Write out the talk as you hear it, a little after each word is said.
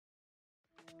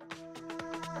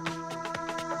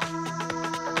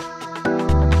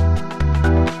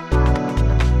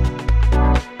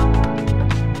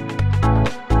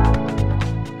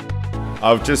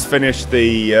I've just finished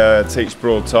the Teach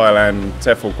Abroad Thailand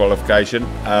TEFL qualification.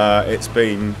 It's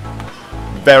been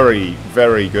very,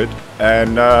 very good,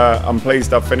 and I'm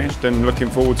pleased I've finished and looking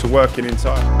forward to working in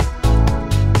Thailand.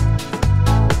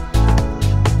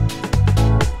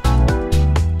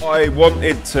 I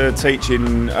wanted to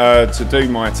to do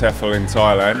my TEFL in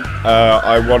Thailand.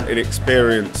 I wanted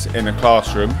experience in a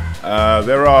classroom.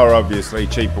 There are obviously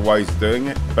cheaper ways of doing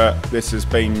it, but this has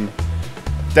been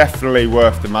definitely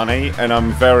worth the money, and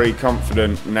I'm very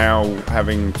confident now,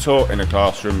 having taught in a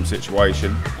classroom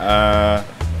situation,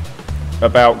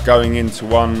 about going into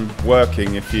one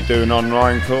working. If you do an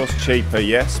online course, cheaper,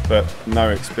 yes, but no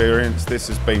experience. This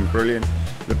has been brilliant.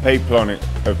 The people on it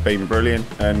have been brilliant,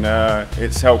 and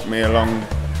it's helped me along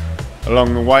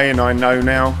the way, and I know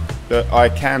now that I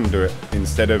can do it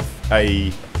instead of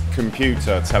a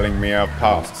computer telling me I've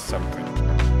passed something.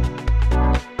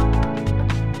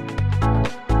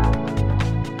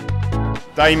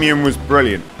 Damien was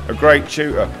brilliant, a great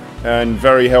tutor and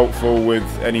very helpful with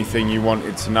anything you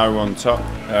wanted to know on top,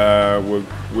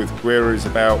 with queries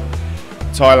about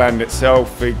Thailand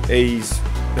itself.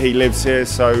 He lives here,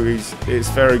 so it's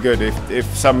very good. If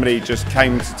somebody just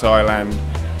came to Thailand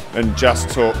and just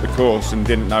taught the course and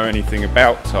didn't know anything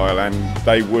about Thailand,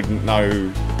 they wouldn't know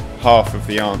half of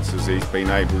the answers he's been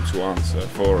able to answer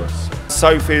for us.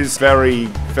 Sophie's very,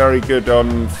 very good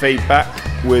on feedback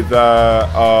with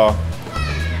our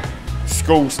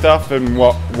school stuff and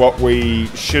what we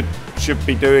should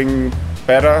be doing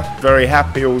better. Very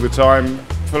happy all the time,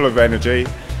 full of energy.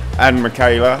 And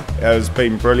Michaela has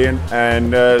been brilliant,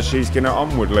 and she's going to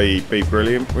onwardly be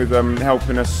brilliant with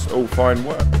helping us all find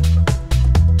work.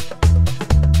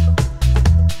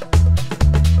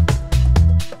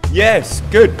 Yes,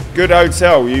 good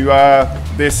hotel.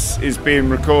 This is being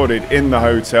recorded in the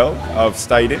hotel I've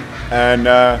stayed in, and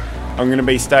I'm going to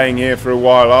be staying here for a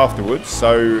while afterwards,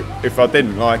 so if I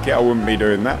didn't like it, I wouldn't be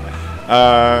doing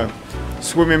that.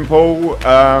 Swimming pool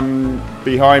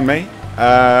behind me.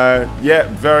 Yeah,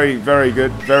 very, very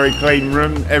good. Very clean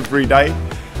room every day.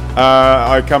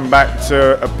 I come back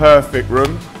to a perfect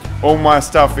room. All my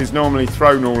stuff is normally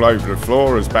thrown all over the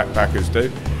floor, as backpackers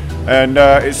do, and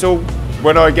it's all,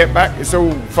 when I get back, it's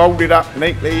all folded up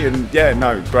neatly, and yeah,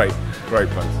 no, great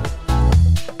place.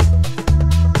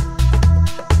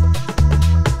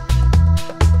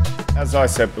 As I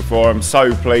said before, I'm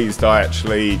so pleased I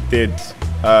actually did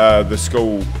the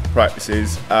school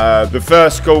practices. The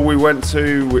first school we went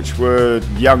to, which were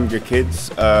younger kids,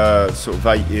 sort of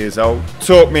 8 years old,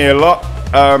 taught me a lot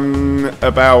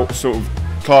about sort of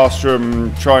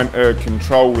classroom, trying to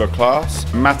control a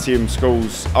class. Matium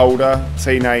school's older,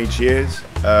 teenage years,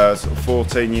 sort of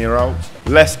 14-year-olds.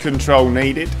 Less control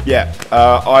needed. Yeah,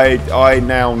 I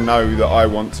now know that I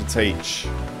want to teach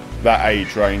that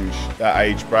age range, that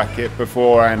age bracket.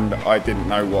 Beforehand, I didn't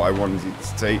know what I wanted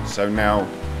to teach, so now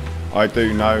I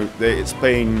do know that it's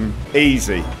been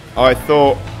easy. I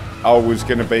thought I was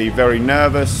going to be very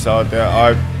nervous.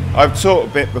 I've taught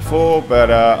a bit before, but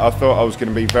I thought I was going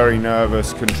to be very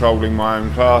nervous controlling my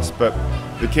own class. But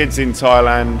the kids in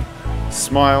Thailand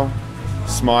smile,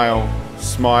 smile,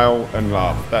 smile and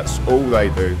laugh. That's all they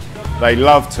do. They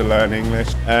love to learn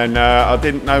English, and I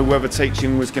didn't know whether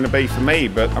teaching was going to be for me,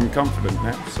 but I'm confident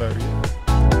now, so yeah.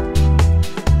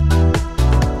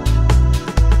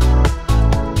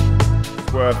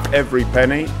 Worth every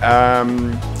penny.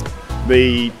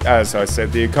 As I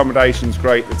said, the accommodation's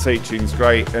great, the teaching's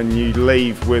great, and you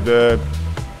leave with a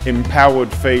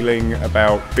empowered feeling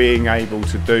about being able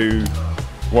to do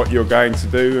what you're going to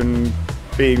do and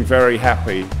being very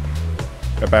happy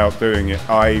about doing it.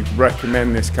 I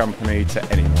recommend this company to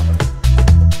anyone.